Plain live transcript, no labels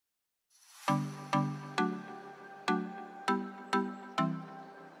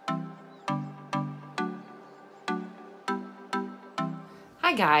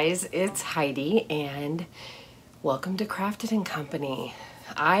Hi guys, it's Heidi and welcome to Crafted & Company.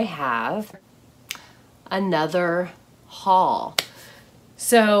 I have another haul.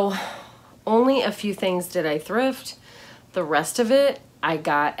 So only a few things did I thrift. The rest of it I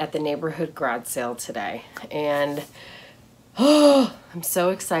got at the neighborhood garage sale today. And I'm so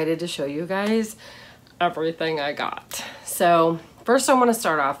excited to show you guys everything I got. So first I want to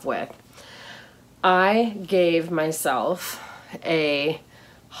start off with, I gave myself a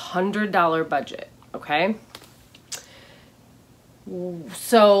 $100 budget, okay?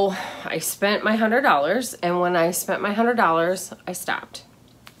 So I spent my $100, and when I spent my $100, I stopped.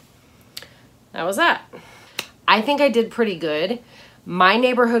 That was that. I think I did pretty good. My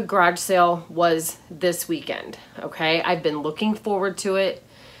neighborhood garage sale was this weekend, okay? I've been looking forward to it.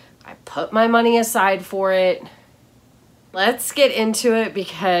 I put my money aside for it. Let's get into it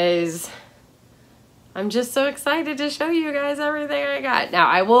because I'm just so excited to show you guys everything I got. Now,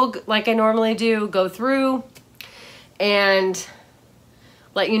 I will, like I normally do, go through and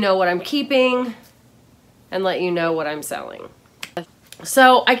let you know what I'm keeping and let you know what I'm selling.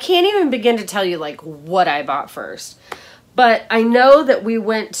 So I can't even begin to tell you like what I bought first, but I know that we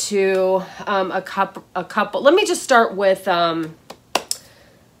went to a couple. Let me just start with what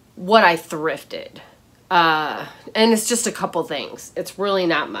I thrifted. And it's just a couple things. It's really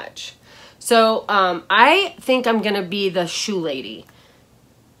not much. So I think I'm going to be the shoe lady.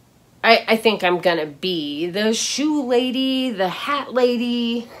 I think I'm going to be the shoe lady, the hat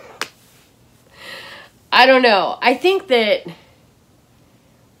lady. I don't know. I think that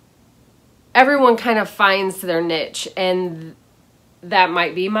everyone kind of finds their niche, and that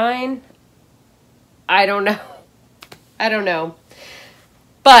might be mine. I don't know. I don't know.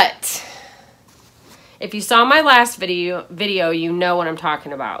 But if you saw my last video, you know what I'm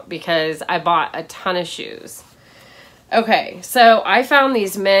talking about because I bought a ton of shoes. Okay, so I found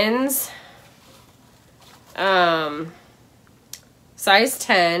these men's size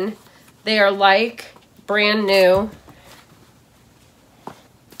 10. They are like brand new.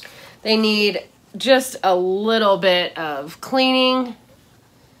 They need just a little bit of cleaning,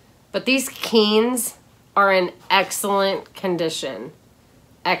 but these Keens are in excellent condition.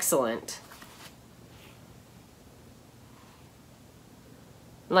 Excellent.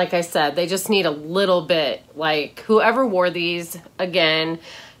 Like I said, they just need a little bit. Like, whoever wore these, again,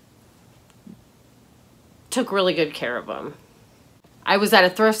 took really good care of them. I was at a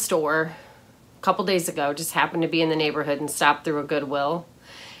thrift store a couple days ago, just happened to be in the neighborhood and stopped through a Goodwill.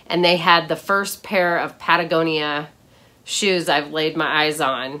 And they had the first pair of Patagonia shoes I've laid my eyes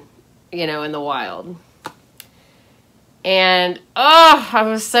on, you know, in the wild. And, oh, I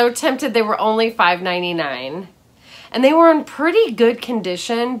was so tempted. They were only $5.99. And they were in pretty good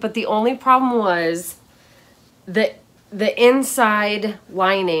condition, but the only problem was the inside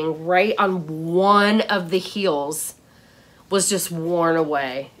lining right on one of the heels was just worn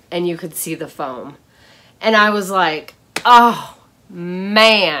away, and you could see the foam. And I was like, oh,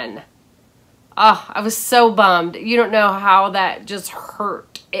 man. Oh, I was so bummed. You don't know how that just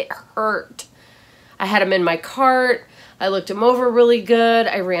hurt. It hurt. I had them in my cart. I looked them over really good.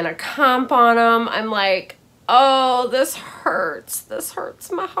 I ran a comp on them. I'm like, oh, this hurts. This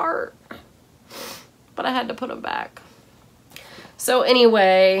hurts my heart. But I had to put them back. So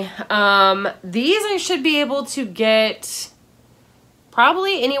anyway, these I should be able to get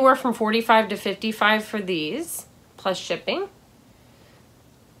probably anywhere from $45 to $55 for these, plus shipping.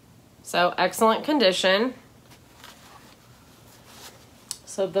 So excellent condition.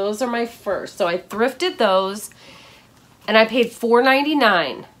 So those are my first. So I thrifted those and I paid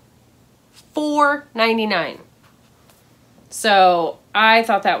 $4.99. $4.99. So I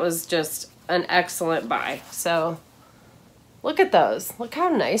thought that was just an excellent buy. So look at those. Look how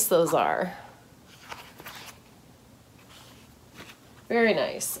nice those are. Very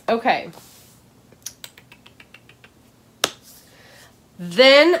nice. Okay.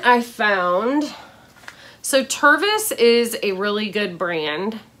 Then I found, so Tervis is a really good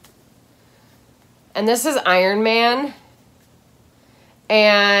brand. And this is Iron Man.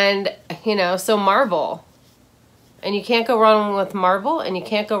 And, you know, so Marvel. And you can't go wrong with Marvel, and you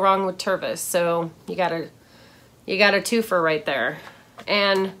can't go wrong with Tervis. So you got a twofer right there.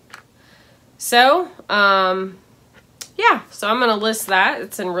 And so, yeah, so I'm going to list that.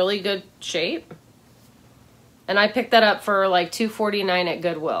 It's in really good shape. And I picked that up for like $2.49 at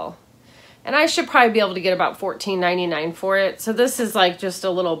Goodwill. And I should probably be able to get about $14.99 for it. So this is like just a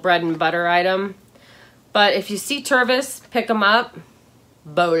little bread and butter item. But if you see Tervis, pick them up.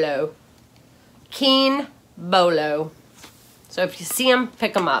 Bolo. Keen Bolo. So if you see them,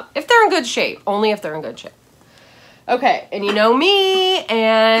 pick them up. If they're in good shape. Only if they're in good shape. Okay, and you know me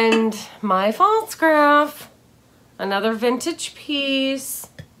and my false graph. Another vintage piece.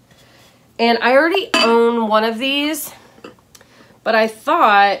 And I already own one of these, but I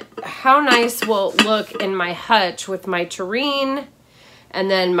thought how nice will it look in my hutch with my tureen and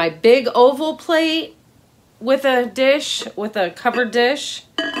then my big oval plate with a dish, with a covered dish.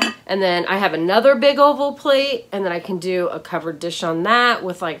 And then I have another big oval plate, and then I can do a covered dish on that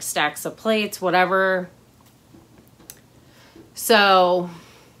with like stacks of plates, whatever. So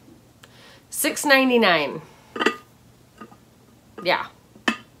 $6.99. Yeah.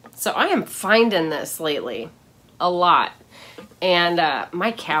 So I am finding this lately a lot. And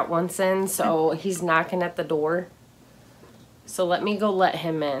my cat wants in, so he's knocking at the door. So let me go let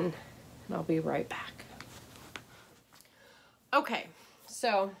him in, and I'll be right back. Okay,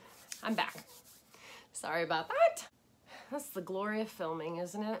 so I'm back. Sorry about that. That's the glory of filming,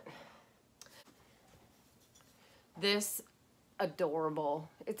 isn't it? This adorable,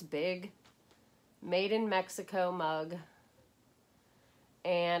 it's big, made in Mexico mug.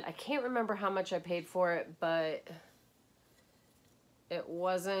 And I can't remember how much I paid for it, but it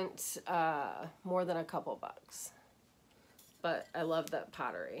wasn't more than a couple bucks. But I love that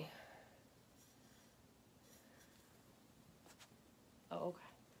pottery. Oh,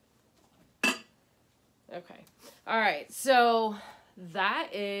 okay. Okay. All right. So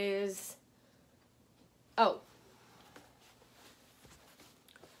that is, oh.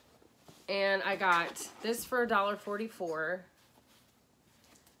 And I got this for $1.44.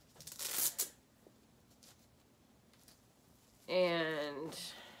 And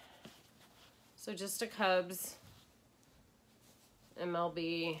so just a Cubs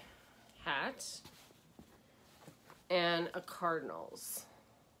MLB hat and a Cardinals.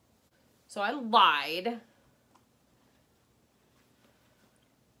 So I lied.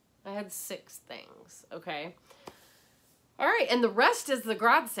 I had 6 things, okay? All right, and the rest is the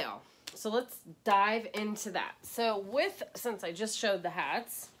garage sale. So let's dive into that. So since I just showed the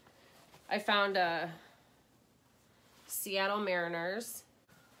hats, I found a Seattle Mariners.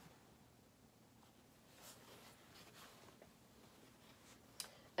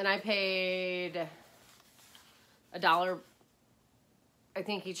 And I paid $1. I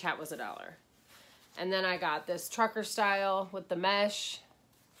think each hat was $1. And then I got this trucker style with the mesh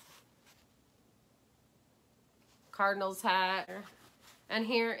Cardinals hat. And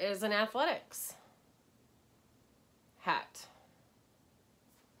here is an athletics hat.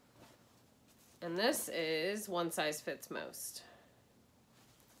 And this is one size fits most.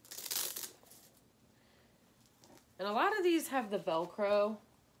 And a lot of these have the Velcro.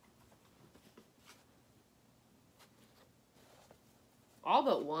 All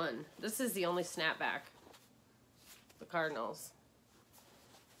but one. This is the only snapback. The Cardinals.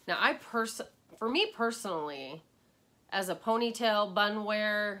 Now, for me personally, as a ponytail bun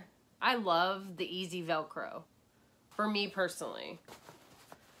wear, I love the easy Velcro. For me personally.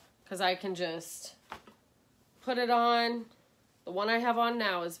 Because I can just put it on. The one I have on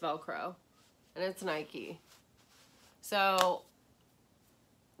now is Velcro. And it's Nike. So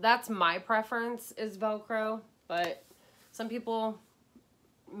that's my preference, is Velcro. But some people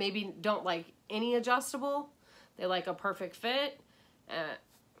maybe don't like any adjustable. They like a perfect fit.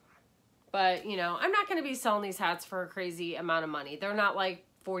 But, you know, I'm not going to be selling these hats for a crazy amount of money. They're not like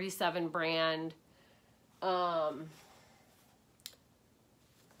 47 brand. One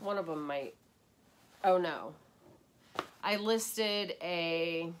of them might. Oh, no. I listed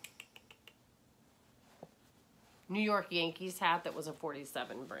a New York Yankees hat that was a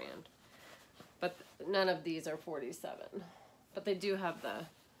 47 brand. But none of these are 47. But they do have a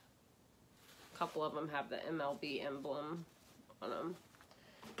couple of them have the MLB emblem on them.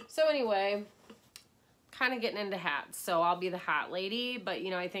 So anyway, kind of getting into hats. So I'll be the hat lady. But,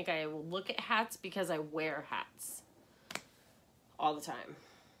 you know, I think I will look at hats because I wear hats all the time.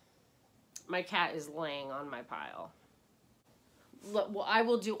 My cat is laying on my pile. Well, I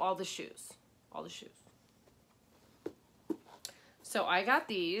will do all the shoes. All the shoes. So I got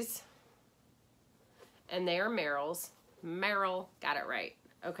these. And they are Merrell's. Merrell, got it right.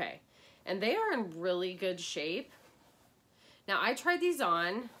 Okay. And they are in really good shape. Now, I tried these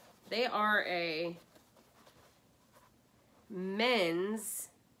on. They are a men's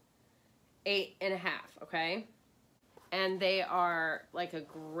 8.5, okay? And they are like a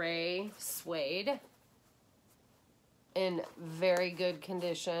gray suede in very good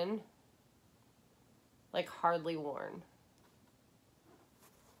condition, like hardly worn.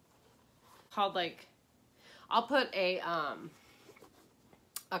 Called like, I'll put a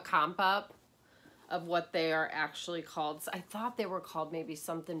comp up of what they are actually called. I thought they were called maybe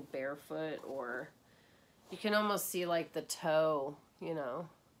something barefoot or, You can almost see like the toe, you know.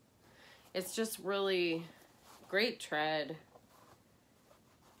 It's just really great tread.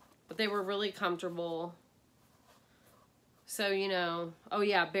 But they were really comfortable. So, you know, oh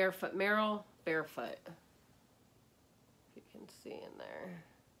yeah, barefoot. Meryl, barefoot. If you can see in there.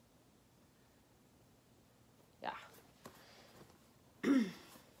 Yeah.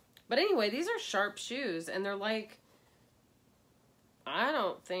 But anyway, these are sharp shoes, and they're like, I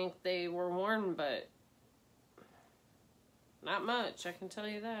don't think they were worn, but not much, I can tell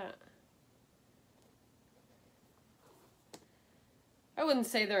you that. I wouldn't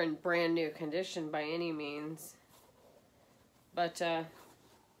say they're in brand new condition by any means, but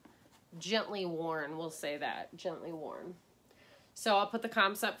gently worn, we'll say that, gently worn. So I'll put the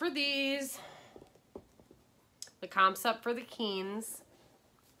comps up for these, the comps up for the Keens,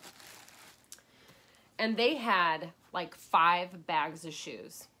 and they had like 5 bags of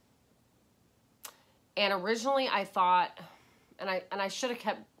shoes. And originally I thought, and I should have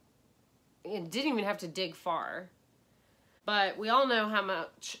kept, it didn't even have to dig far. But we all know how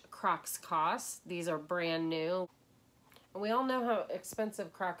much Crocs cost. These are brand new. And we all know how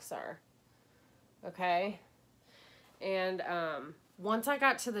expensive Crocs are. Okay? And once I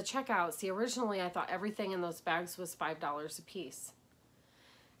got to the checkout, see, originally I thought everything in those bags was $5 a piece.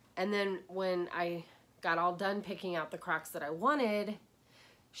 And then when I got all done picking out the Crocs that I wanted,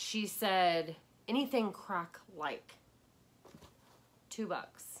 she said, anything Croc-like, $2.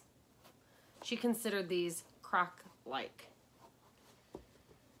 She considered these Croc-like.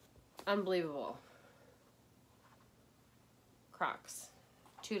 Unbelievable. Crocs,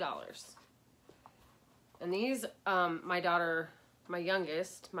 $2. And these, my daughter, my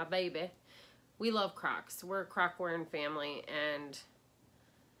youngest, my baby, we love Crocs. We're a Croc wearing family, and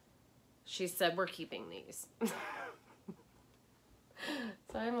she said we're keeping these.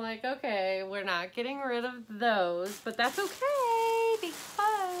 So I'm like, okay, we're not getting rid of those, but that's okay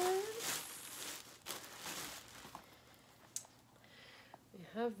because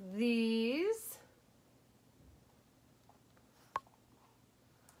we have these.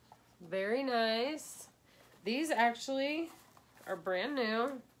 Very nice. These actually are brand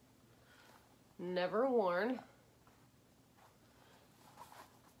new, never worn.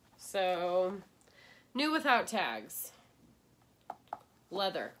 So, new without tags.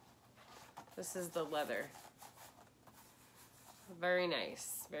 Leather. This is the leather. Very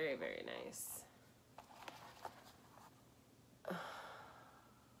nice. Very, very nice.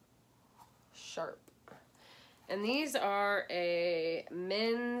 Sharp. And these are a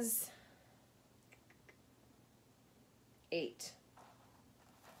men's 8.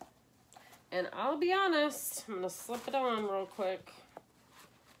 And I'll be honest, I'm going to slip it on real quick.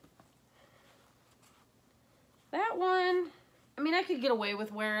 That one, I mean, I could get away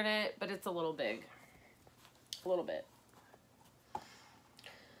with wearing it, but it's a little big. A little bit.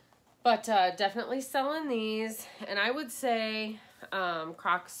 But definitely selling these. And I would say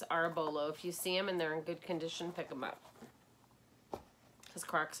Crocs are a bolo. If you see them and they're in good condition, pick them up. Because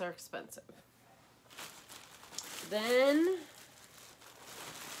Crocs are expensive. Then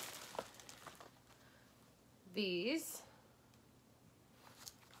these.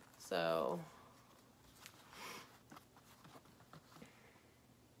 So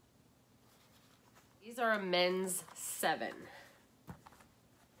these are a men's 7.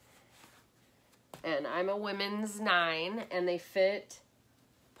 And I'm a women's 9, and they fit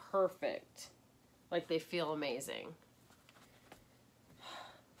perfect. Like, they feel amazing.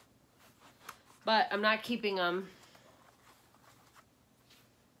 But I'm not keeping them.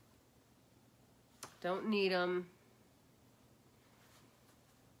 Don't need them.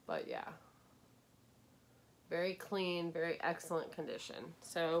 But yeah. Very clean, very excellent condition.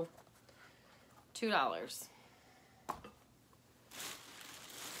 So, $2.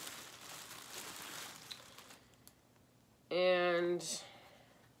 And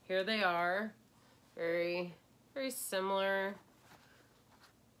here they are. Very, very similar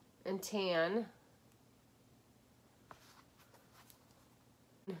and tan.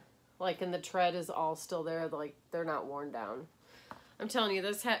 Like, and the tread is all still there. Like, they're not worn down. I'm telling you,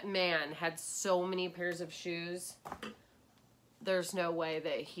 this man had so many pairs of shoes. There's no way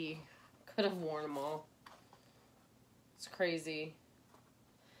that he could have worn them all. It's crazy.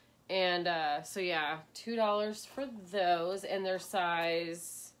 And so yeah, $2 for those, and their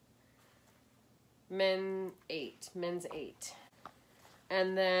size men's 8.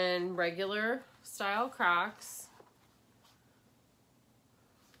 And then regular style Crocs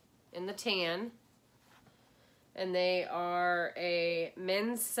in the tan. And they are a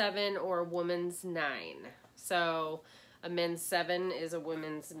men's 7 or a woman's 9. So a men's 7 is a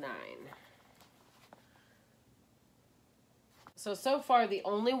women's 9. So far the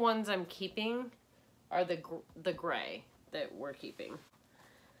only ones I'm keeping are the gray that we're keeping.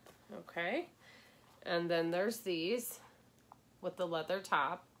 Okay. And then there's these with the leather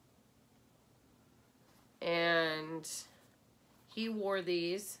top. And he wore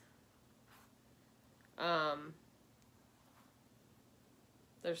these.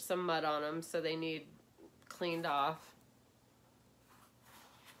 There's some mud on them, so they need cleaned off.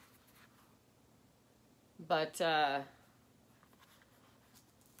 But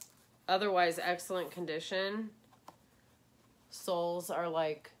otherwise excellent condition. Soles are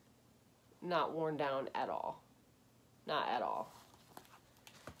like not worn down at all. Not at all.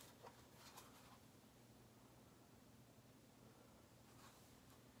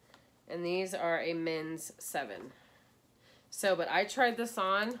 And these are a men's 7. So, but I tried this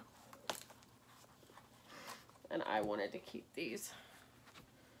on and I wanted to keep these.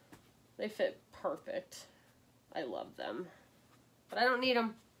 They fit perfect. I love them. But I don't need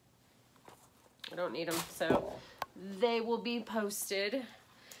them. I don't need them. So they will be posted.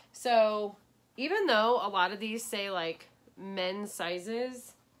 So even though a lot of these say like men's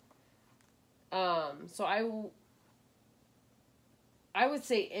sizes, so I would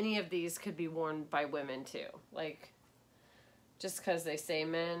say any of these could be worn by women too. Like, just because they say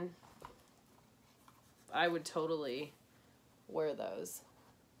men, I would totally wear those.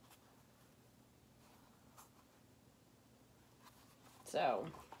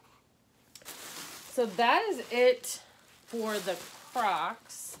 So that is it for the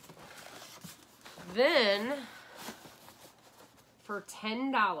Crocs. Then for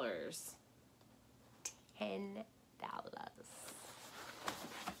 $10. $10.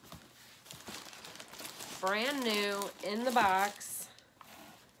 Brand new in the box.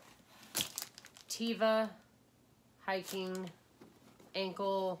 Teva hiking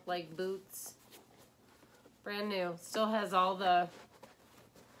ankle like boots. Brand new. Still has all the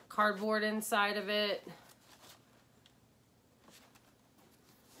cardboard inside of it.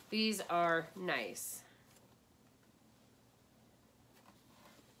 These are nice.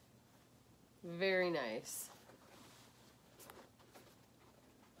 Very nice.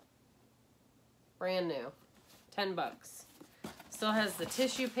 Brand new. $10. Still has the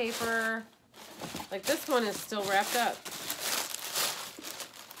tissue paper. Like, this one is still wrapped up.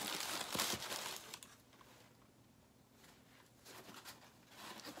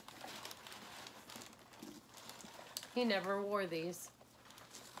 He never wore these.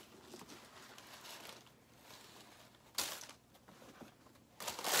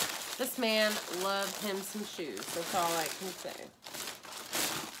 This man loved him some shoes. That's all I can say.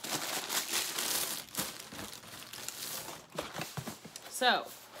 So,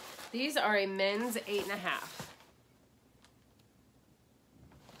 these are a men's 8.5.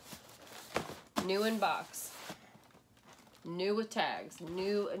 New in box. New with tags.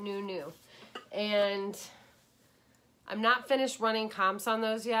 New. And I'm not finished running comps on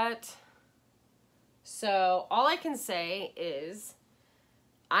those yet. So, all I can say is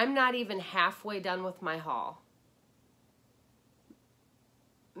I'm not even halfway done with my haul.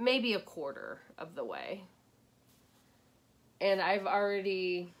 Maybe a quarter of the way. And I've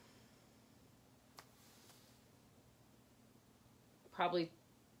already probably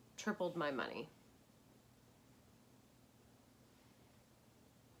tripled my money.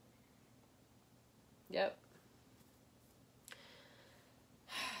 Yep.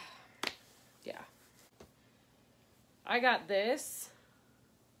 Yeah. I got this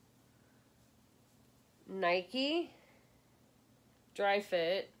Nike Dry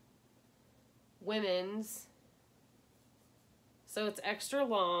Fit women's. So it's extra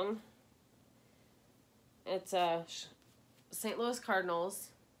long. It's St. Louis Cardinals.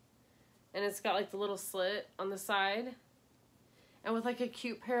 And it's got like the little slit on the side. And with like a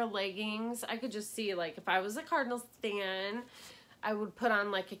cute pair of leggings. I could just see like if I was a Cardinals fan, I would put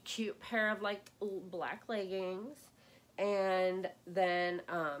on like a cute pair of like black leggings. And then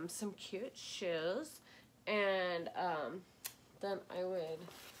some cute shoes. And then I would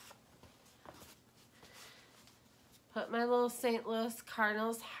put my little St. Louis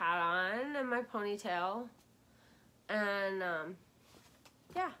Cardinals hat on and my ponytail. And,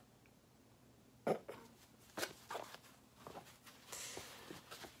 yeah.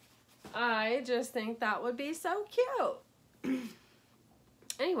 I just think that would be so cute.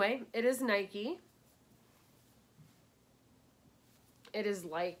 Anyway, it is Nike. It is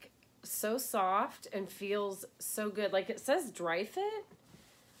like so soft and feels so good. Like it says dry fit,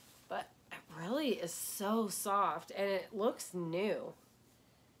 but it really is so soft and it looks new.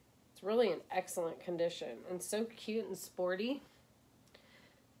 It's really in excellent condition and so cute and sporty.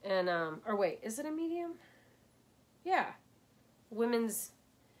 And, or wait, is it a medium? Yeah. women's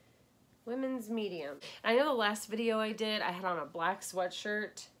medium. I know the last video I did, I had on a black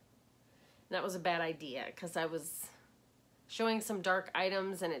sweatshirt. And that was a bad idea because I was showing some dark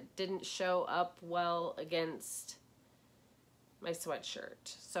items and it didn't show up well against my sweatshirt.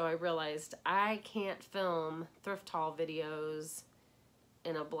 So I realized I can't film thrift haul videos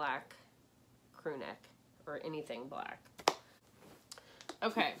in a black crew neck or anything black.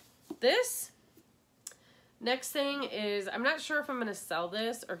 Okay, this next thing is, I'm not sure if I'm gonna sell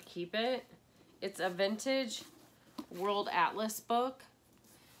this or keep it. It's a vintage World Atlas book,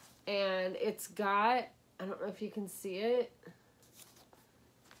 and it's got, I don't know if you can see it,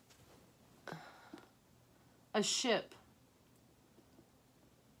 a ship.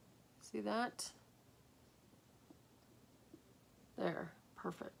 See that? There,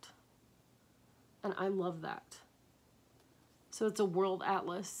 perfect. And I love that. So it's a World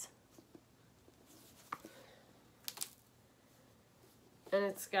Atlas. And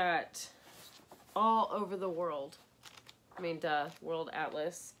it's got all over the world. I mean, World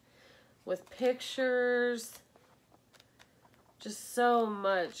Atlas. With pictures. Just so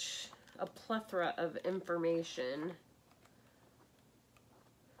much, a plethora of information.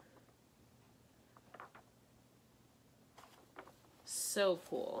 So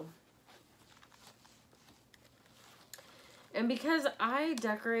cool. And because I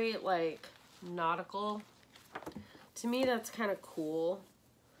decorate like nautical, to me that's kind of cool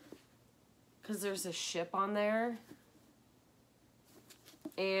because there's a ship on there,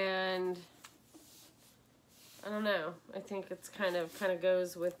 and I don't know, I think it's kind of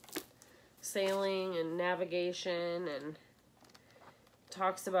goes with sailing and navigation, and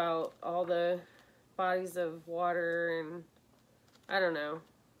talks about all the bodies of water, and I don't know,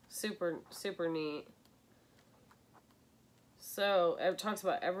 super neat. So it talks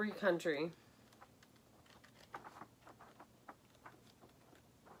about every country.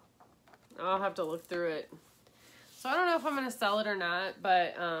 I'll have to look through it. So I don't know if I'm going to sell it or not,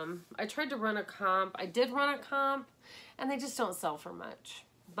 but I tried to run a comp. I did run a comp, and they just don't sell for much.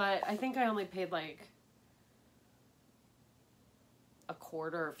 But I think I only paid like a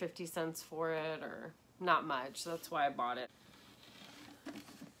quarter or 50 cents for it, or not much. That's why I bought it.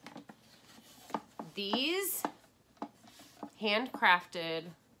 These handcrafted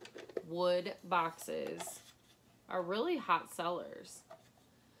wood boxes are really hot sellers.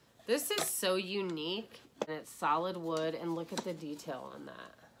 This is so unique, and it's solid wood, and look at the detail on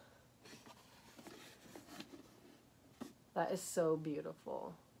that. That is so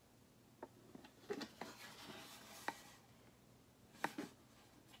beautiful.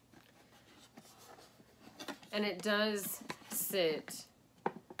 And it does sit.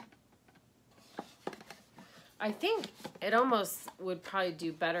 I think it almost would probably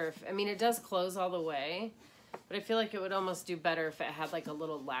do better if, I mean, it does close all the way, but I feel like it would almost do better if it had like a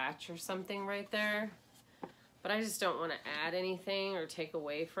little latch or something right there. But I just don't want to add anything or take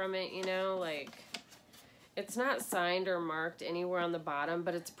away from it, you know, like it's not signed or marked anywhere on the bottom,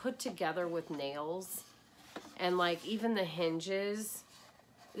 but it's put together with nails, and like even the hinges,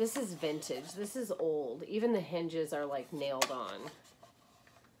 this is vintage, this is old. Even the hinges are like nailed on.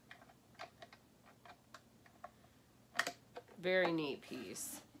 Very neat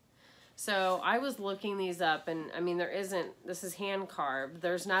piece. So I was looking these up, and I mean, there isn't, this is hand carved.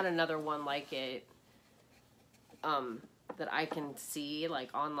 There's not another one like it that I can see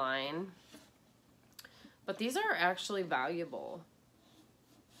like online. But these are actually valuable.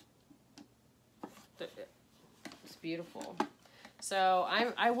 It's beautiful. So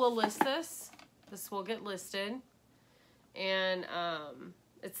I will list this. This will get listed. And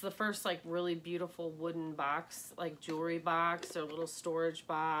it's the first like really beautiful wooden box, like jewelry box or little storage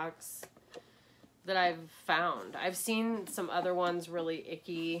box that I've found. I've seen some other ones really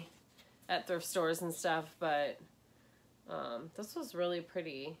icky at thrift stores and stuff, but this was really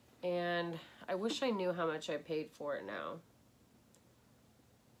pretty. And I wish I knew how much I paid for it now.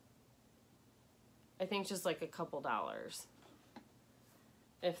 I think just like a couple dollars.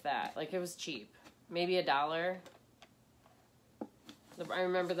 If that. Like it was cheap. Maybe $1. I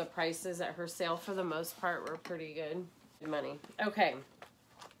remember the prices at her sale for the most part were pretty good money. Okay.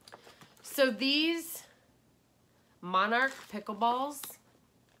 So these Monarch pickleballs,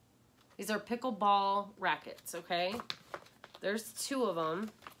 these are pickleball rackets, okay? There's 2 of them.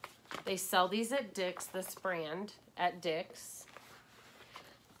 They sell these at Dick's, this brand, at Dick's.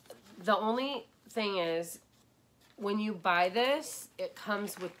 The only thing is, when you buy this, it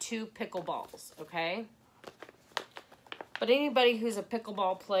comes with 2 pickleballs, okay? But anybody who's a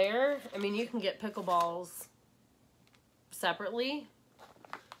pickleball player, I mean, you can get pickleballs separately.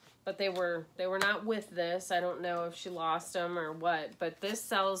 but they were not with this. I don't know if she lost them or what, but this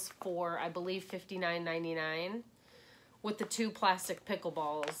sells for, I believe, $59.99 with the 2 plastic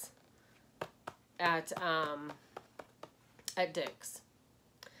pickleballs at Dick's.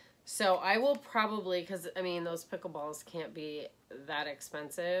 So I will probably, because I mean those pickleballs can't be that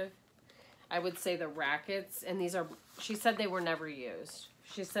expensive. I would say the rackets, and these are, she said they were never used.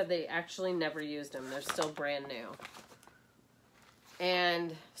 She said they actually never used them. They're still brand new.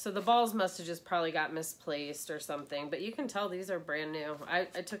 And so the balls must have just probably got misplaced or something, but you can tell these are brand new. I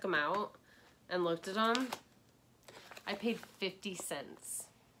took them out and looked at them. I paid 50 cents.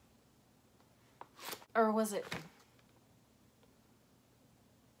 Or was it?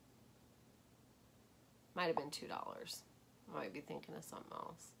 Might have been $2. I might be thinking of something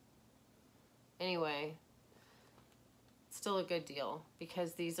else. Anyway, still a good deal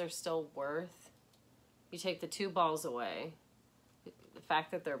because these are still worth, you take the 2 balls away, the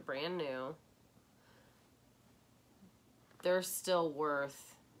fact that they're brand new, they're still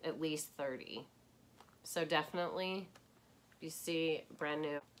worth at least 30. So definitely, if you see brand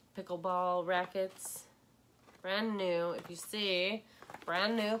new pickleball rackets, brand new, if you see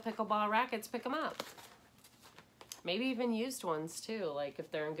brand new pickleball rackets, pick them up. Maybe even used ones too, like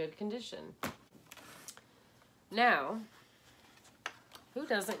if they're in good condition. Now, who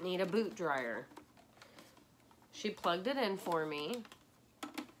doesn't need a boot dryer? She plugged it in for me,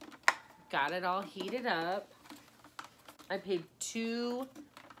 got it all heated up. I paid $2,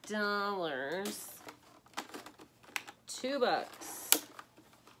 $2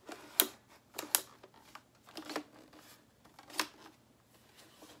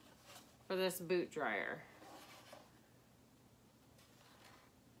 for this boot dryer.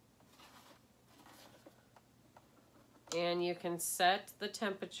 And you can set the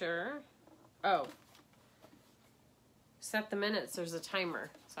temperature. Oh, set the minutes. There's a timer.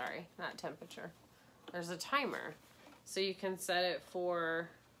 Sorry, not temperature. There's a timer. So you can set it for,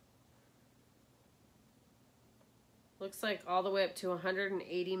 looks like all the way up to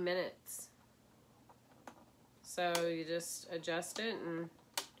 180 minutes. So you just adjust it and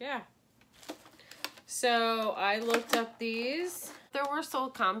yeah. So I looked up these. There were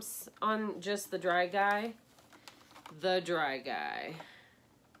sold comps on just the dry guy. The dry guy.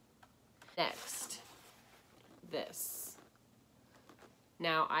 Next, this.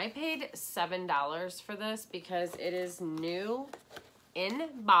 Now I paid $7 for this because it is new in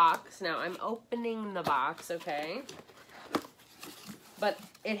box. Now I'm opening the box, okay? But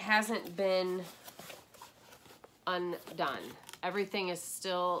it hasn't been undone. Everything is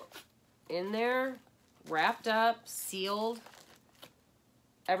still in there, wrapped up, sealed.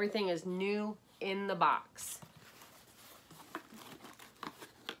 Everything is new in the box.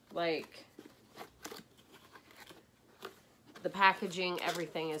 Like, the packaging,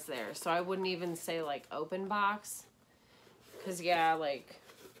 everything is there. So I wouldn't even say like open box. Because yeah, like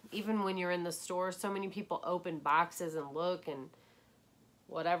even when you're in the store, so many people open boxes and look and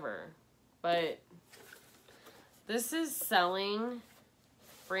whatever. But this is selling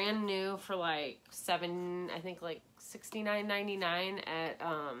brand new for like I think like $69.99 at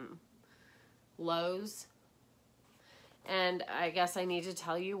Lowe's. And I guess I need to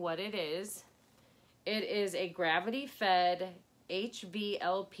tell you what it is. It is a gravity-fed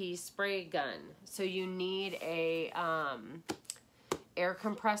HVLP spray gun. So you need a air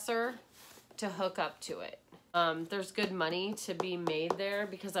compressor to hook up to it. There's good money to be made there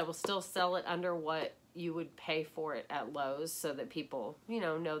because I will still sell it under what you would pay for it at Lowe's so that people, you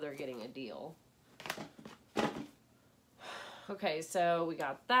know they're getting a deal. Okay, so we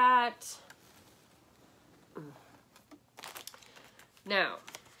got that. Now,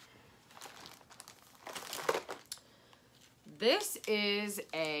 this is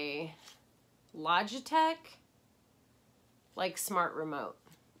a Logitech, like, smart remote,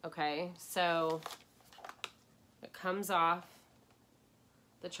 okay? So, it comes off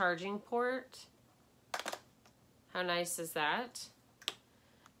the charging port. How nice is that?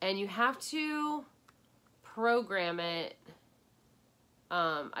 And you have to program it.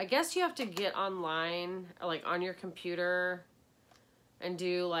 I guess you have to get online, like, on your computer and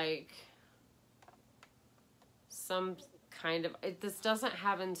do like some kind of, this doesn't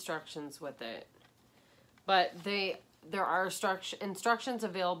have instructions with it, but there are instructions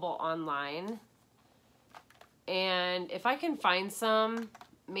available online, and if I can find some,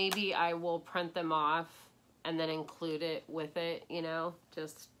 maybe I will print them off and then include it with it,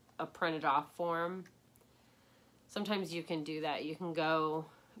 just a printed off form. Sometimes you can do that. You can go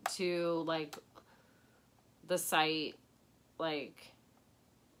to like the site, like,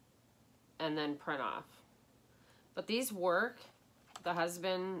 and then print off. But these work. The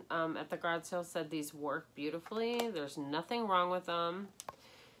husband at the garage sale said these work beautifully. There's nothing wrong with them.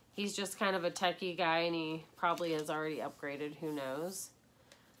 He's just kind of a techie guy, and he probably has already upgraded. Who knows?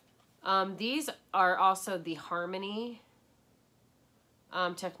 These are also the Harmony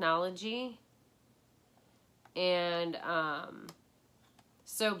technology. And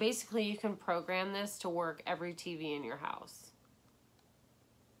so basically you can program this to work every TV in your house.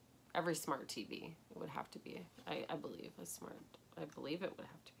 Every smart TV. It would have to be, I believe, a smart. I believe it would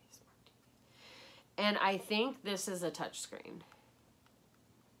have to be a smart TV. And I think this is a touch screen.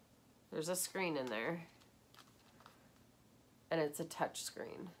 There's a screen in there. And it's a touch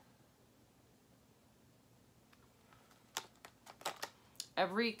screen.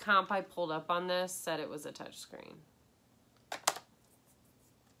 Every comp I pulled up on this said it was a touch screen.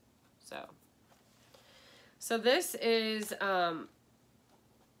 So this is,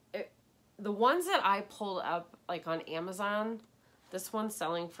 the ones that I pulled up like on Amazon, this one's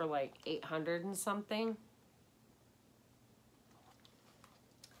selling for like 800 and something.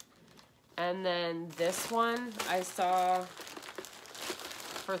 And then this one I saw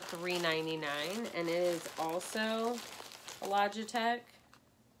for $3.99, and it is also a Logitech.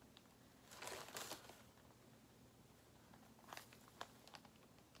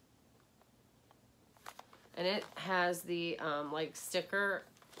 And it has the like sticker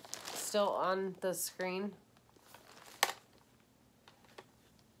still on the screen.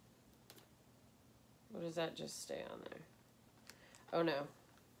 Or does that just stay on there? Oh no.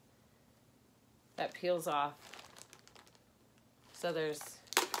 That peels off. So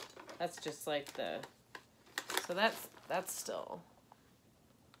that's just like so that's still.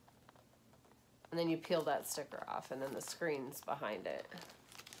 And then you peel that sticker off, and then the screen's behind it.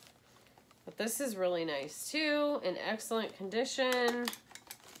 But this is really nice too, in excellent condition.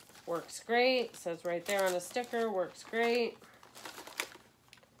 Works great. Says right there on the sticker, works great.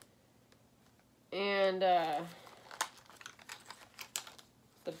 And the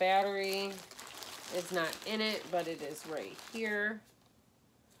battery is not in it, but it is right here.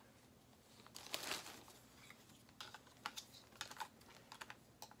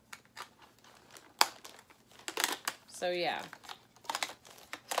 So yeah.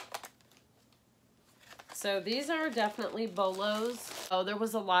 So these are definitely Bolos. Oh, there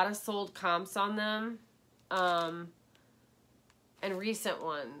was a lot of sold comps on them. And recent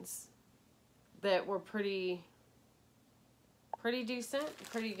ones that were pretty decent,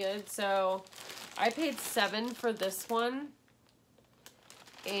 pretty good. So I paid $7 for this one.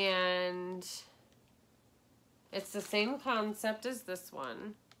 And it's the same concept as this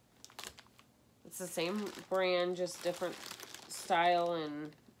one. It's the same brand, just different style and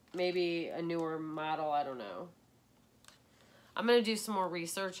maybe a newer model, I don't know. I'm going to do some more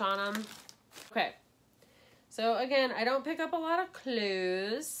research on them. Okay. So again, I don't pick up a lot of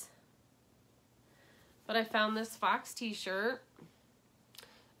clues. But I found this Fox t-shirt.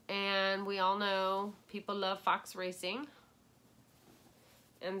 And we all know people love Fox racing.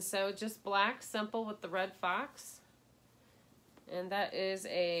 And so just black, simple with the red fox. And that is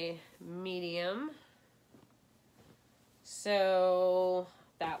a medium. So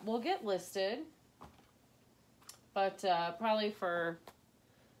that will get listed, but probably for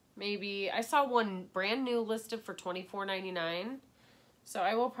maybe, I saw one brand new listed for $24.99, so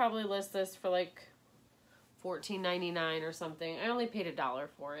I will probably list this for like $14.99 or something. I only paid $1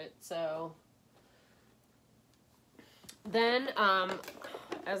 for it. So then,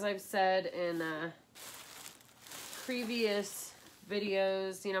 as I've said in previous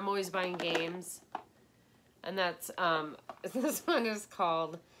videos, you know, I'm always buying games. And that's, this one is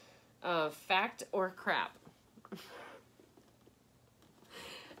called Fact or Crap.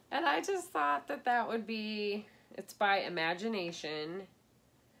 And I just thought that that would be, it's by Imagination.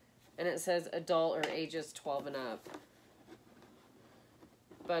 And it says adult or ages 12 and up.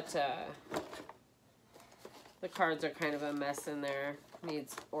 But the cards are kind of a mess in there.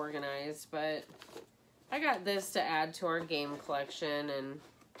 Needs organized. But I got this to add to our game collection, and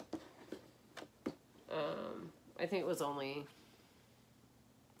I think it was only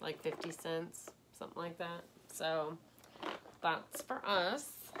like 50 cents, something like that. So that's for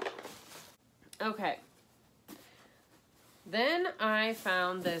us. Okay. Then I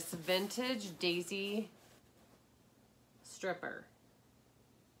found this vintage daisy stripper.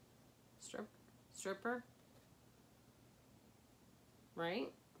 Stripper? Right?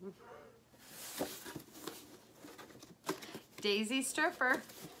 Daisy stripper.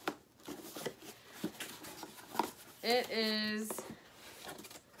 It is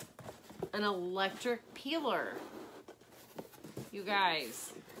an electric peeler, you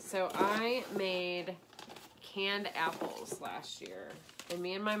guys. So I made canned apples last year. And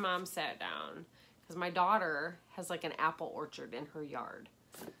me and my mom sat down because my daughter has like an apple orchard in her yard.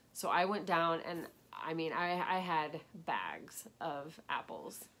 So I went down and I mean, I had bags of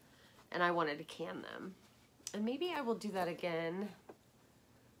apples and I wanted to can them. And maybe I will do that again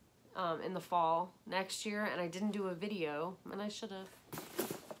in the fall next year. And I didn't do a video, and I should have.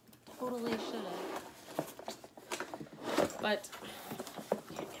 Totally should have. But,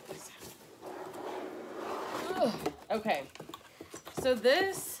 can't get this out. Ugh. Okay. So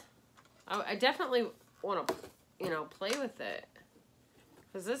this, I definitely want to, you know, play with it.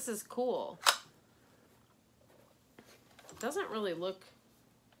 Because this is cool. It doesn't really look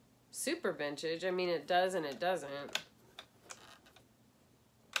super vintage. I mean, it does and it doesn't.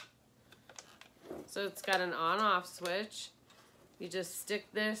 So it's got an on-off switch. You just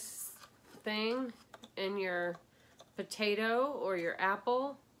stick this thing in your potato or your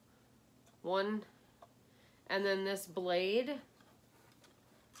apple. One. And then this blade,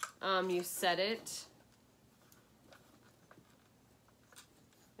 you set it.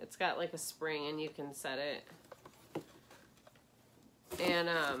 It's got like a spring and you can set it.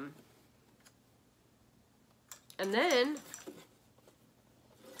 And then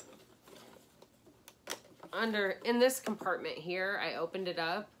in this compartment here, I opened it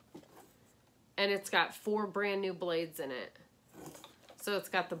up and it's got 4 brand new blades in it. So it's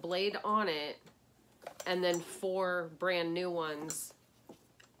got the blade on it and then 4 brand new ones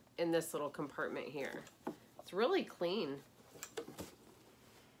in this little compartment here. It's really clean.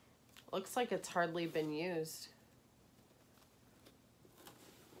 Looks like it's hardly been used.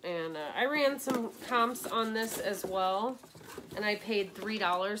 And I ran some comps on this as well. And I paid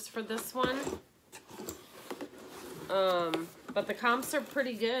 $3 for this one. But the comps are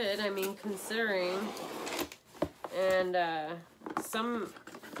pretty good, I mean, considering. And some,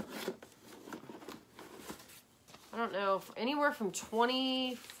 I don't know, anywhere from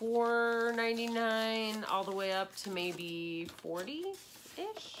 $24.99 all the way up to maybe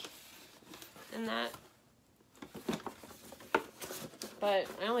 $40-ish in that. But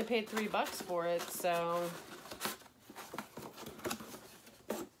I only paid $3 for it, so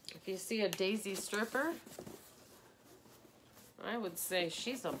if you see a daisy stripper, I would say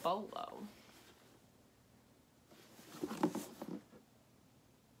she's a bolo.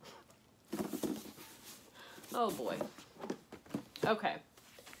 Oh boy. Okay.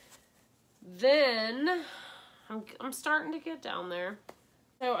 Then I'm starting to get down there.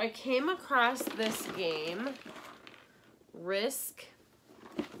 So I came across this game, Risk.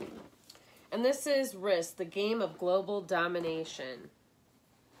 And this is Risk, the game of global domination.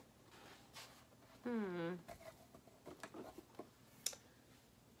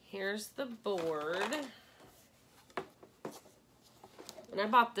 Here's the board. And I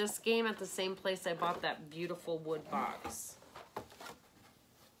bought this game at the same place I bought that beautiful wood box.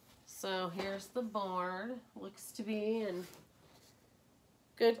 So here's the board. Looks to be in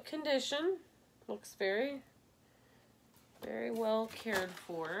good condition. Looks very, very well cared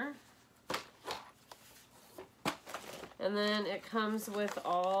for. And then it comes with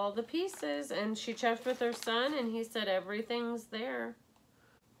all the pieces. And she checked with her son and he said everything's there.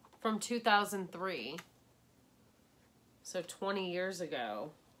 From 2003. So 20 years ago.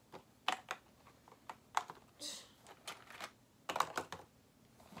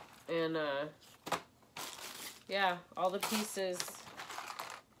 And yeah, all the pieces.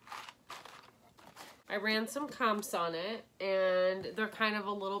 I ran some comps on it and they're kind of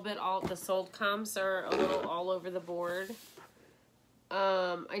a little bit the sold comps are a little all over the board.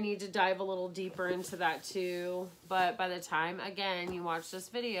 I need to dive a little deeper into that too, but by the time, again, you watch this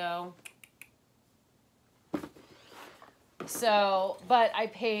video. So, but I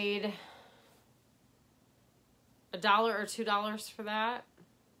paid $1 or $2 for that.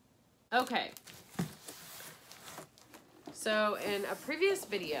 Okay. So in a previous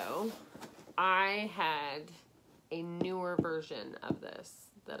video, I had a newer version of this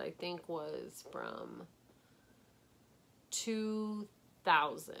that I think was from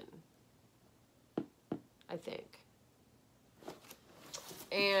 2000, I think.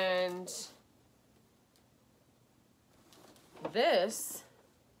 And this,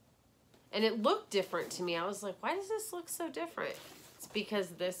 and it looked different to me. I was like, why does this look so different? It's because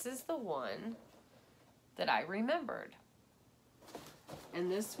this is the one that I remembered. And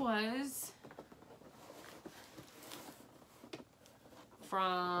this was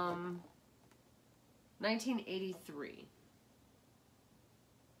from 1983.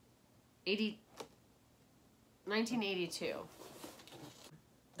 1982.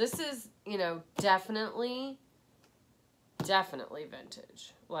 This is, you know, definitely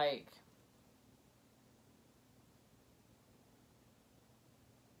vintage. Like,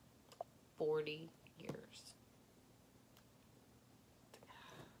 40 years.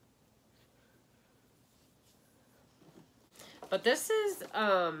 But this is,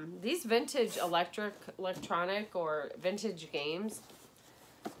 these vintage electronic or vintage games,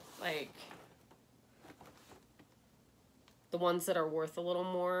 like the ones that are worth a little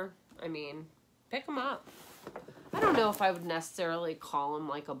more, I mean, pick them up. I don't know if I would necessarily call them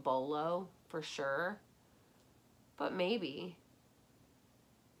like a bolo for sure, but maybe.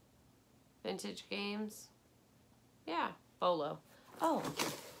 Vintage games. Yeah, bolo. Oh,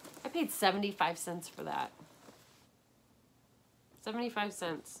 I paid 75 cents for that. 75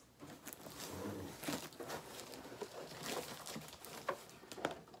 cents.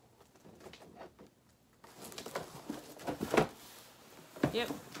 Yep.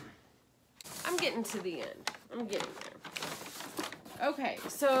 I'm getting to the end. I'm getting there. Okay,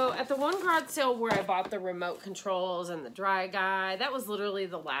 so at the one garage sale where I bought the remote controls and the dry guy, that was literally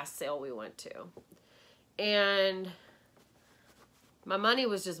the last sale we went to. And my money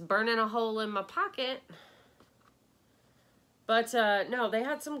was just burning a hole in my pocket. But no, they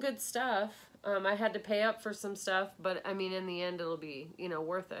had some good stuff. I had to pay up for some stuff, but I mean, in the end, it'll be, you know,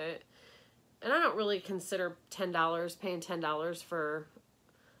 worth it. And I don't really consider paying $10 for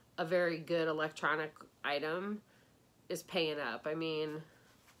a very good electronic item is paying up. I mean,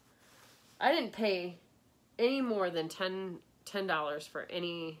 I didn't pay any more than $10 for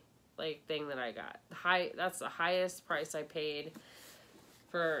any like thing that I got. That's the highest price I paid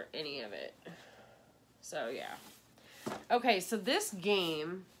for any of it. So yeah. Okay, so this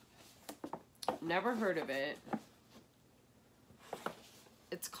game, never heard of it.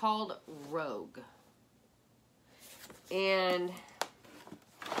 It's called Rogue. And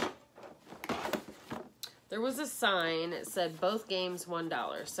there was a sign that said both games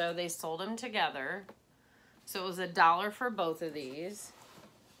 $1. So they sold them together. So it was $1 for both of these.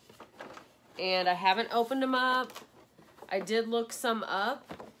 And I haven't opened them up. I did look some up.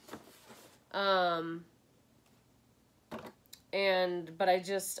 But I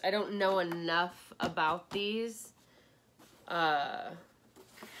don't know enough about these. I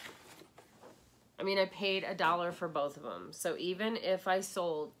mean, I paid $1 for both of them. So even if I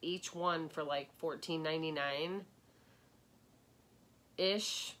sold each one for like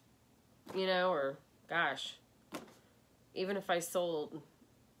 $14.99-ish, you know, or gosh, even if I sold,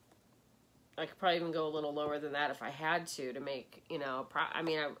 I could probably even go a little lower than that if I had to make, you know, I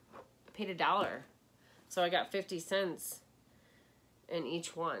mean, I paid $1. So I got 50 cents in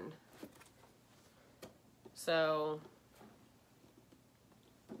each one. So,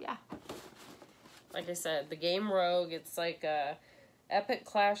 yeah. Like I said, the game Rogue, it's like a epic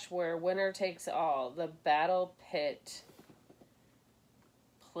clash where winner takes all. The Battle Pit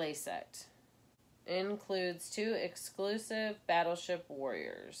playset includes 2 exclusive Battleship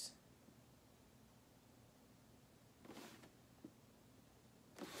Warriors.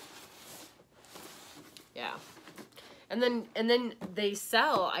 Yeah. And then they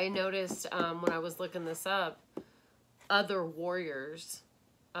sell, I noticed when I was looking this up, other warriors.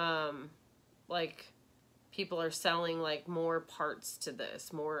 Like people are selling like more parts to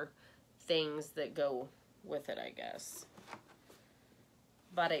this, more things that go with it, I guess.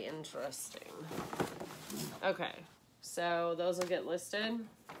 Very interesting. Okay, so those will get listed.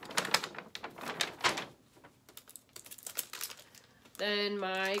 Then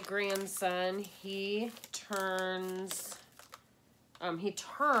my grandson, he turned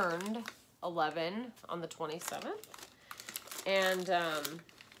 11 on the 27th. And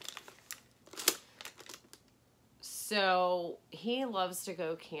so he loves to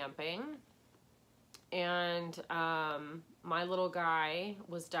go camping. And my little guy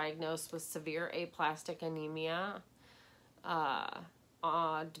was diagnosed with severe aplastic anemia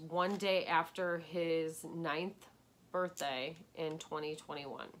one day after his 9th birthday in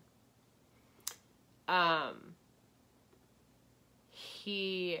 2021.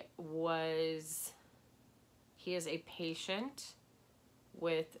 He is a patient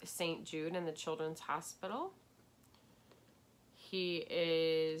with St. Jude and the Children's Hospital. He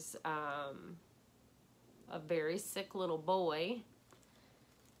is a very sick little boy,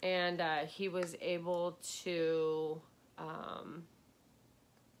 and he was able to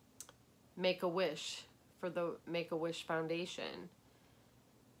make a wish for the Make-A-Wish Foundation.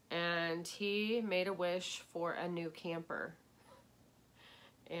 And he made a wish for a new camper.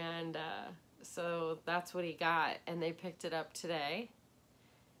 And so that's what he got. And they picked it up today.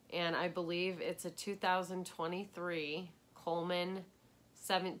 And I believe it's a 2023 Coleman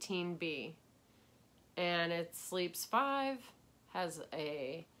 17B. And it sleeps 5, has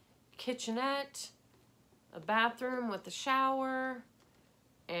a kitchenette, a bathroom with a shower,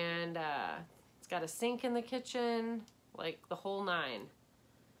 and it's got a sink in the kitchen, like the whole nine.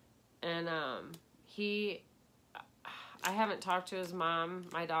 And I haven't talked to his mom,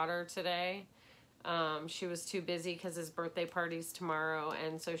 my daughter, today. She was too busy because his birthday party's tomorrow,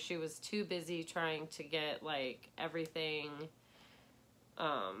 and so she was too busy trying to get like everything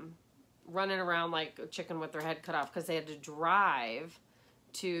running around like a chicken with their head cut off, because they had to drive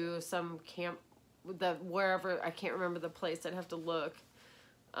to some camp, wherever, I can't remember the place, I'd have to look,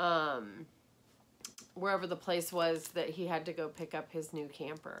 wherever the place was that he had to go pick up his new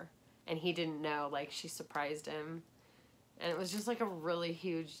camper, and he didn't know, like she surprised him, and it was just like a really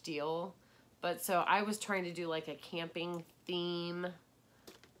huge deal. But so I was trying to do like a camping theme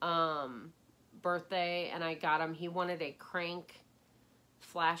birthday, and I got him, he wanted a crank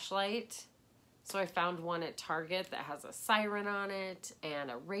flashlight. So I found one at Target that has a siren on it and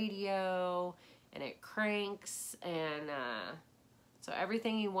a radio, and it cranks, and so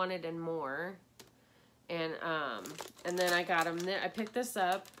everything he wanted and more. And then I got him, I picked this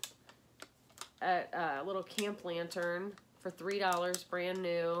up at a little camp lantern for $3, brand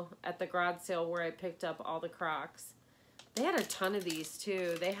new, at the garage sale where I picked up all the Crocs. They had a ton of these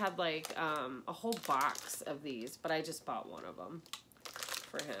too. They had like a whole box of these, but I just bought one of them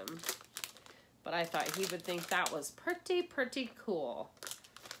for him. But I thought he would think that was pretty cool.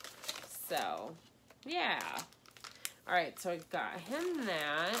 So, yeah. All right, so I got him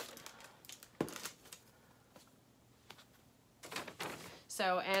that.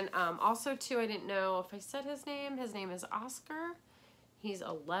 So, and also too, I didn't know if I said his name. His name is Oscar. He's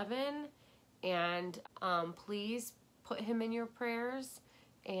 11, and please put him in your prayers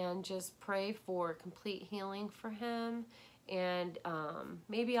and just pray for complete healing for him. And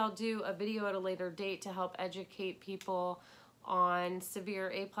maybe I'll do a video at a later date to help educate people on severe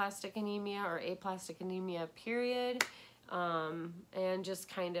aplastic anemia, or aplastic anemia period, and just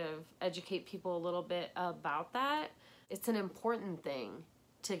kind of educate people a little bit about that. It's an important thing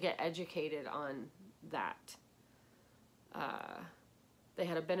to get educated on that. They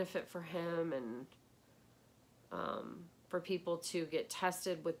had a benefit for him, and for people to get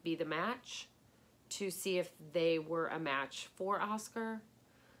tested with Be the Match to see if they were a match for Oscar.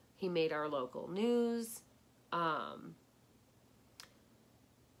 He made our local news.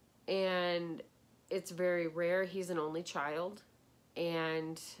 And it's very rare. He's an only child.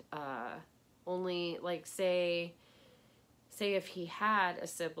 And only, like, say if he had a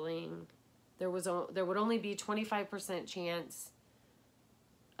sibling, there would only be 25% chance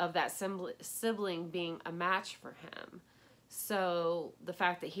of that sibling being a match for him. So the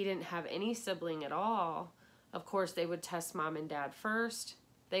fact that he didn't have any sibling at all, of course they would test mom and dad first.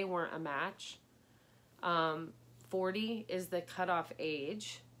 They weren't a match. 40 is the cutoff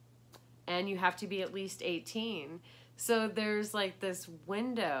age, and you have to be at least 18. So there's like this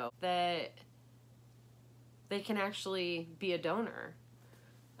window that they can actually be a donor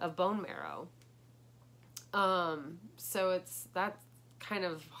of bone marrow. So that's kind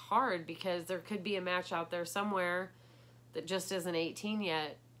of hard, because there could be a match out there somewhere that just isn't 18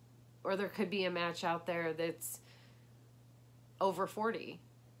 yet, or there could be a match out there that's over 40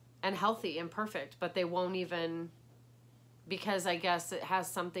 and healthy and perfect, but they won't even, because I guess it has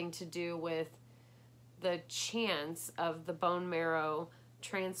something to do with the chance of the bone marrow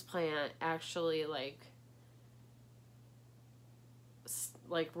transplant actually like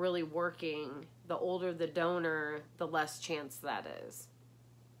really working. The older the donor, the less chance that is.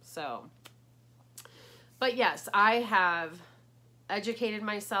 So, but yes, I have educated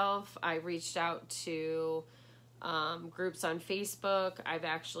myself. I reached out to groups on Facebook. I've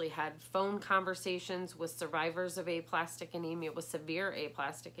actually had phone conversations with survivors of aplastic anemia, with severe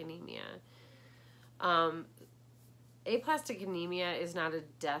aplastic anemia. Aplastic anemia is not a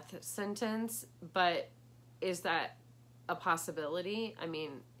death sentence, but is that a possibility? I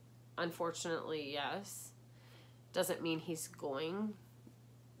mean, unfortunately, yes. Doesn't mean he's going.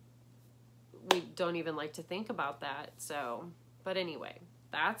 We don't even like to think about that. So, but anyway,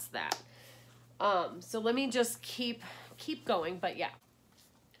 that's that. So let me just keep going, but yeah.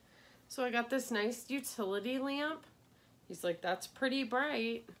 So I got this nice utility lamp. He's like, that's pretty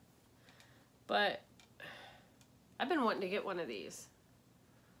bright. But I've been wanting to get one of these.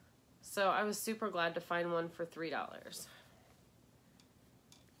 So I was super glad to find one for $3.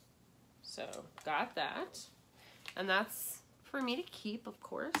 So got that. And that's for me to keep, of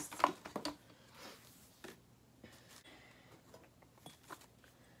course.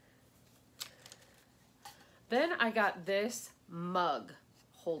 Then I got this mug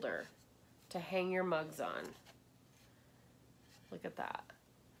holder to hang your mugs on. Look at that.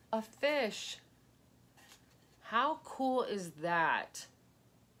 A fish. How cool is that?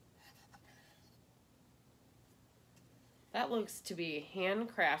 That looks to be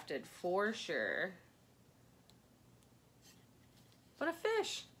handcrafted for sure. But a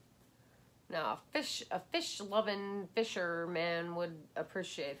fish. Now, a fish-loving fisherman would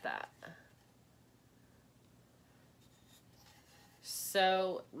appreciate that.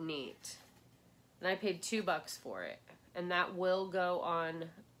 So neat. And I paid $2 for it. And that will go on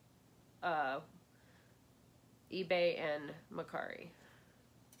eBay and Mercari.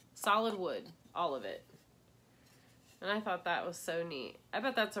 Solid wood, all of it. And I thought that was so neat. I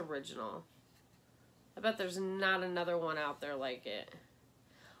bet that's original. I bet there's not another one out there like it.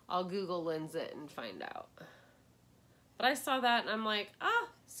 I'll Google lens it and find out. But I saw that and I'm like, ah,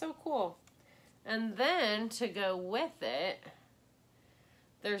 so cool. And then to go with it,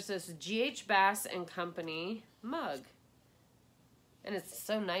 there's this G.H. Bass and Company mug. And it's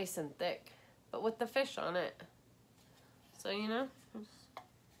so nice and thick, but with the fish on it. So, you know,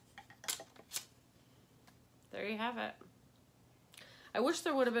 there you have it. I wish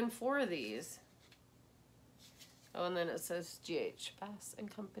there would have been 4 of these. Oh, and then it says G.H. Bass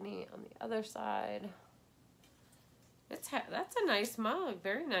and Company on the other side. That's a nice mug.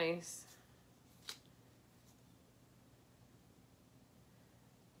 Very nice.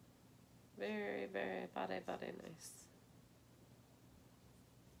 Very, very body nice.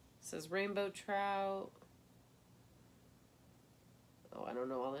 It says rainbow trout. Oh, I don't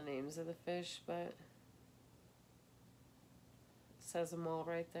know all the names of the fish, but it says them all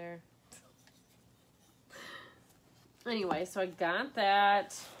right there. Anyway, so I got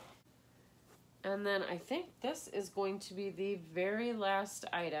that. And then I think this is going to be the very last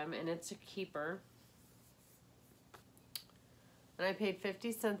item, and it's a keeper. And I paid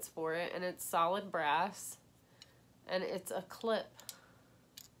 50 cents for it, and it's solid brass. And it's a clip.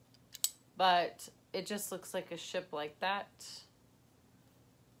 But it just looks like a ship like that.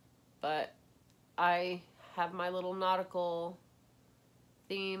 But I have my little nautical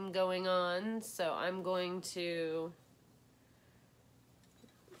theme going on, so I'm going to...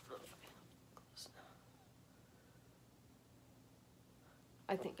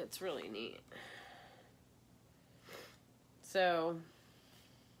 I think it's really neat. So,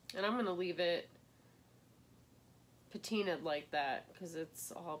 and I'm going to leave it patinaed like that because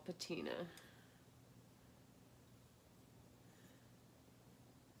it's all patina.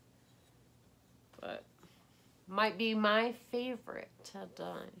 But might be my favorite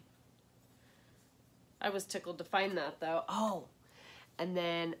today. I was tickled to find that though. Oh, and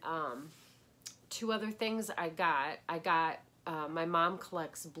then 2 other things I got. My mom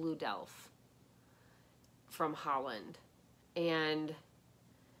collects blue delf from Holland, and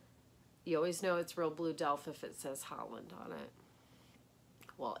you always know it's real blue delf if it says Holland on it.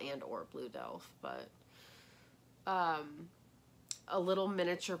 Well, and or blue delf, but a little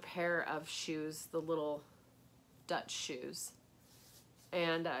miniature pair of shoes, the little Dutch shoes,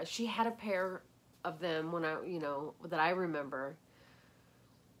 and she had a pair of them when that I remember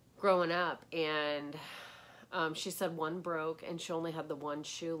growing up, and she said one broke and she only had the one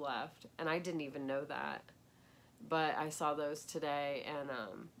shoe left, and I didn't even know that, but I saw those today, and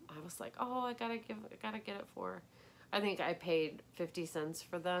I was like, oh, I gotta get it for her. I think I paid 50 cents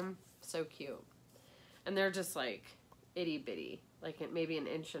for them. So cute. And they're just like itty bitty, like maybe 1.5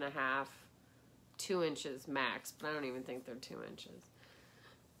 inches, 2 inches max, but I don't even think they're 2 inches.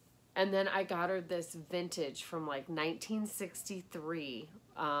 And then I got her this vintage from like 1963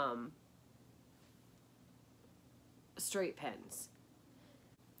 straight pens,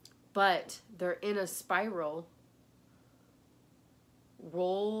 but they're in a spiral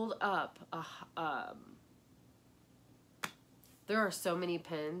rolled up. There are so many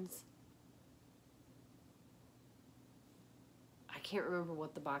pens. I can't remember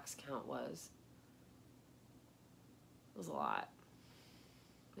what the box count was. It was a lot.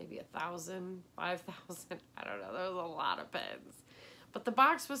 Maybe 1,000, 5,000. I don't know. There was a lot of pens. But the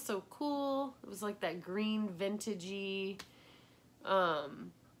box was so cool. It was like that green vintagey.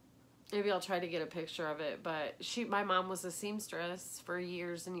 Maybe I'll try to get a picture of it. But my mom was a seamstress for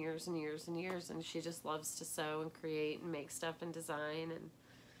years and years and years and years. And she just loves to sew and create and make stuff and design. And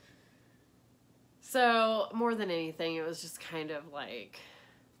so more than anything, it was just kind of like...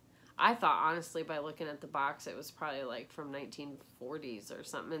 I thought, honestly, by looking at the box, it was probably like from 1940s or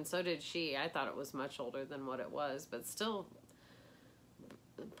something. And so did she. I thought it was much older than what it was, but still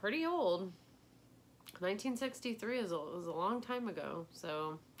pretty old. 1963 was a long time ago.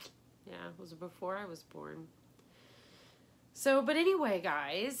 So, yeah, it was before I was born. So, but anyway,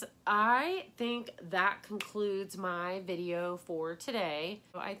 guys, I think that concludes my video for today.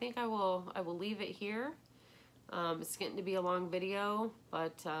 I think I will leave it here. It's getting to be a long video,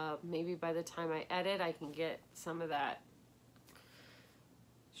 but maybe by the time I edit, I can get some of that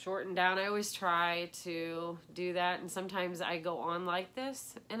shorten down. I always try to do that, and sometimes I go on like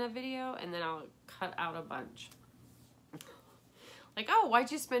this in a video and then I'll cut out a bunch. Like, oh,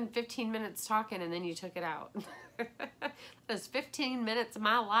 why'd you spend 15 minutes talking and then you took it out? That's 15 minutes of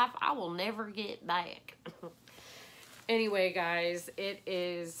my life I will never get back. Anyway, guys, it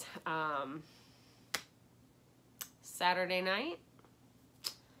is Saturday night,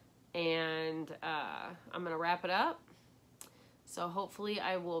 and I'm going to wrap it up. So hopefully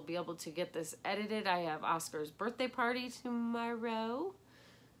I will be able to get this edited. I have Oscar's birthday party tomorrow.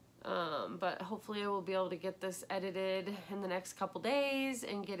 But hopefully I will be able to get this edited in the next couple days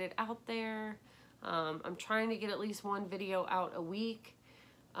and get it out there. I'm trying to get at least one video out a week.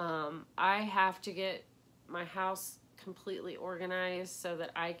 I have to get my house completely organized so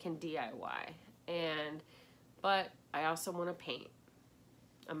that I can DIY. But I also want to paint.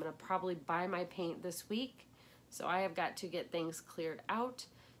 I'm going to probably buy my paint this week. So I have got to get things cleared out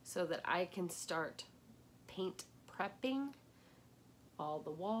so that I can start paint prepping all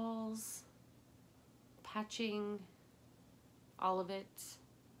the walls, patching all of it,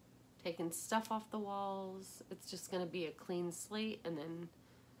 taking stuff off the walls. It's just going to be a clean slate, and then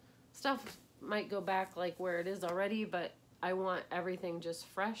stuff might go back like where it is already, but I want everything just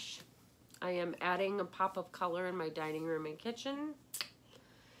fresh. I am adding a pop of color in my dining room and kitchen,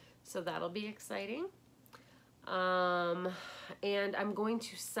 so that'll be exciting. And I'm going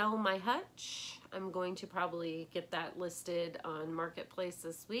to sell my hutch. I'm going to probably get that listed on Marketplace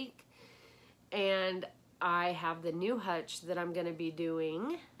this week. And I have the new hutch that I'm going to be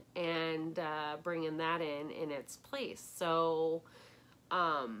doing and bringing that in its place. So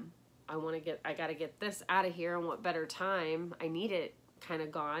I got to get this out of here, and what better time? I need it kind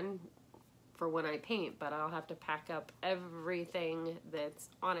of gone for when I paint, but I'll have to pack up everything that's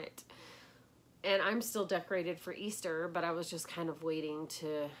on it. And I'm still decorated for Easter, but I was just kind of waiting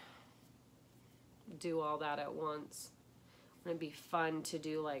to do all that at once. It'd be fun to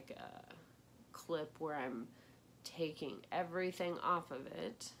do like a clip where I'm taking everything off of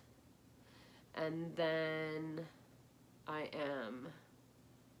it, and then I am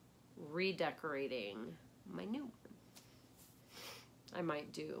redecorating my new one. I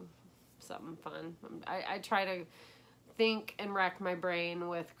might do something fun. I try to think and rack my brain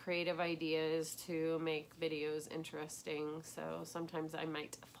with creative ideas to make videos interesting, so sometimes I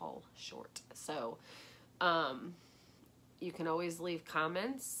might fall short. So you can always leave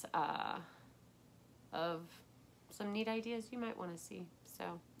comments of some neat ideas you might want to see.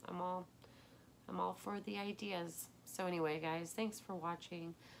 So I'm all for the ideas. So anyway, guys, thanks for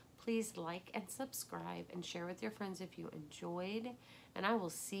watching. Please like and subscribe and share with your friends if you enjoyed, and I will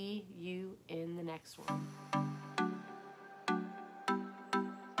see you in the next one.